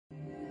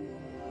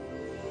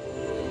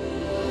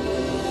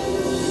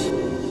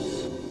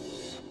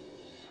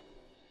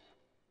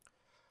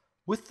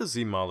With the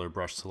ZModeler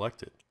brush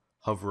selected,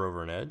 hover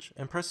over an edge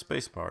and press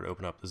spacebar to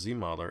open up the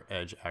ZModeler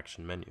Edge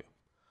Action menu.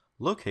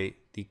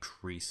 Locate the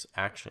Crease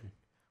Action.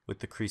 With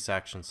the Crease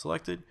Action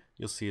selected,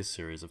 you'll see a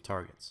series of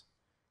targets.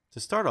 To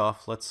start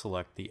off, let's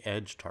select the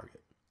edge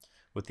target.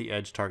 With the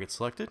edge target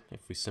selected,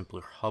 if we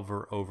simply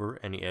hover over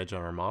any edge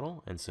on our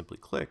model and simply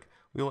click,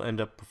 we will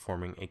end up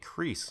performing a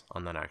crease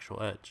on that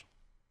actual edge.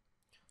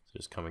 So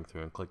just coming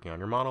through and clicking on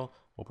your model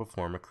will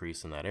perform a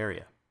crease in that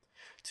area.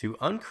 To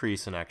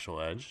uncrease an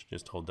actual edge,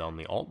 just hold down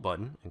the Alt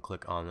button and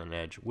click on an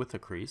edge with a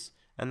crease,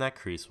 and that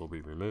crease will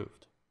be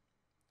removed.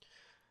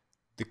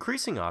 The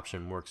creasing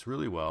option works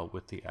really well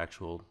with the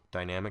actual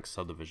Dynamic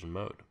Subdivision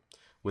mode.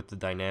 With the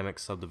Dynamic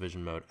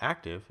Subdivision mode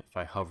active, if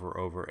I hover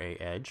over an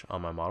edge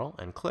on my model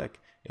and click,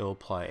 it will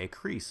apply a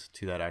crease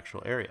to that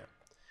actual area.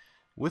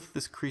 With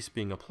this crease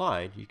being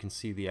applied, you can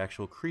see the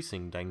actual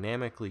creasing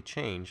dynamically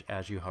change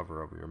as you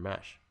hover over your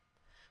mesh.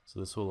 So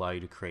this will allow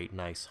you to create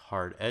nice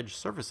hard edge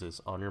surfaces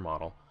on your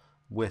model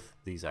with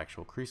these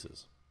actual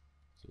creases.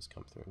 So just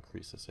come through and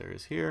crease this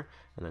areas here,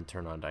 and then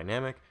turn on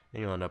Dynamic,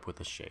 and you'll end up with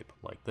a shape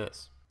like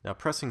this. Now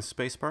pressing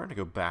spacebar to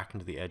go back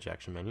into the Edge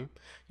Action menu,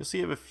 you'll see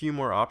you have a few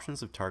more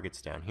options of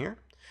targets down here.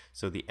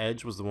 So the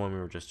edge was the one we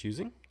were just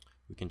using.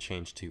 We can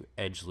change to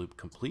Edge Loop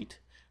Complete,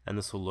 and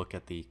this will look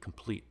at the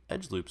complete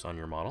edge loops on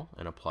your model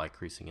and apply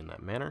creasing in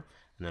that manner.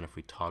 And then if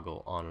we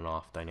toggle on and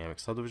off Dynamic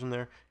Subdivision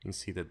there, you can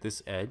see that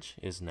this edge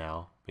is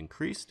now been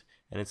creased,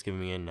 and it's giving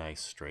me a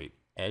nice straight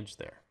edge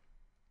there.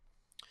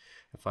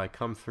 If I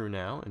come through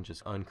now and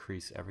just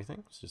uncrease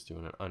everything, it's just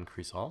doing an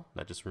uncrease all,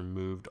 that just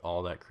removed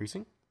all that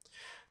creasing.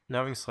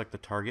 Now we can select the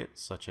target,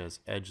 such as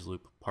Edge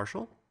Loop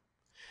Partial.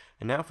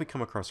 And now if we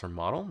come across our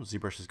model,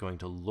 ZBrush is going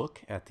to look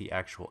at the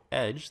actual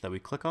edge that we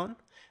click on,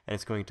 and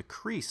it's going to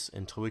crease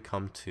until we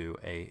come to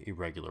an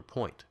irregular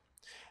point.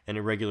 An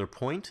irregular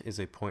point is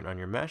a point on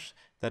your mesh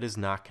that is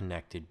not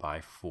connected by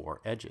 4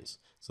 edges.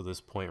 So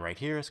this point right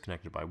here is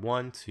connected by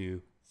 1,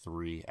 2,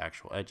 3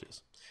 actual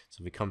edges.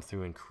 So if we come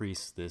through and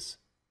crease this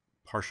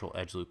partial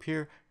edge loop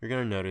here, you're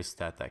going to notice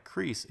that that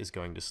crease is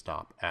going to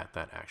stop at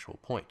that actual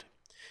point.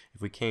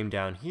 If we came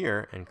down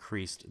here and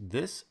creased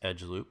this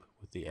edge loop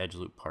with the edge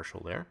loop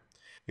partial there,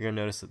 you're going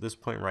to notice that this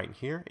point right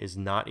here is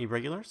not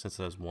irregular since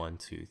it has 1,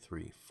 2,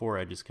 3, 4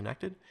 edges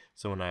connected.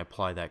 So when I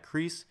apply that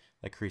crease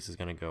is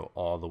going to go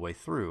all the way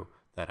through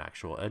that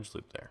actual edge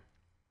loop there.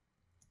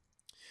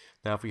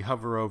 Now if we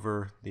hover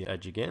over the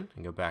edge again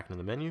and go back into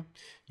the menu,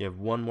 you have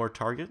one more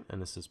target,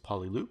 and this is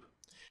Poly Loop.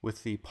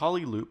 With the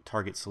Poly Loop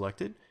target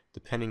selected,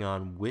 depending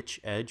on which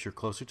edge you're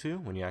closer to,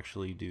 when you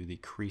actually do the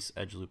Crease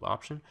Edge Loop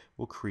option,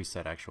 we'll crease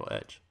that actual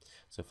edge.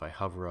 So if I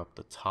hover up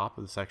the top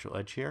of this actual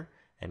edge here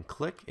and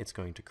click, it's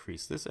going to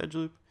crease this edge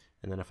loop.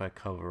 And then if I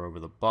hover over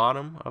the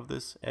bottom of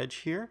this edge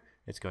here,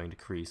 it's going to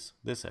crease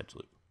this edge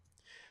loop.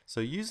 So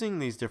using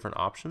these different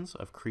options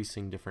of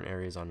creasing different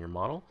areas on your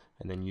model,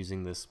 and then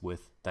using this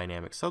with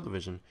Dynamic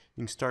Subdivision,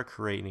 you can start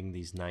creating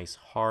these nice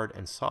hard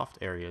and soft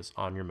areas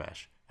on your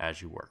mesh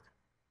as you work.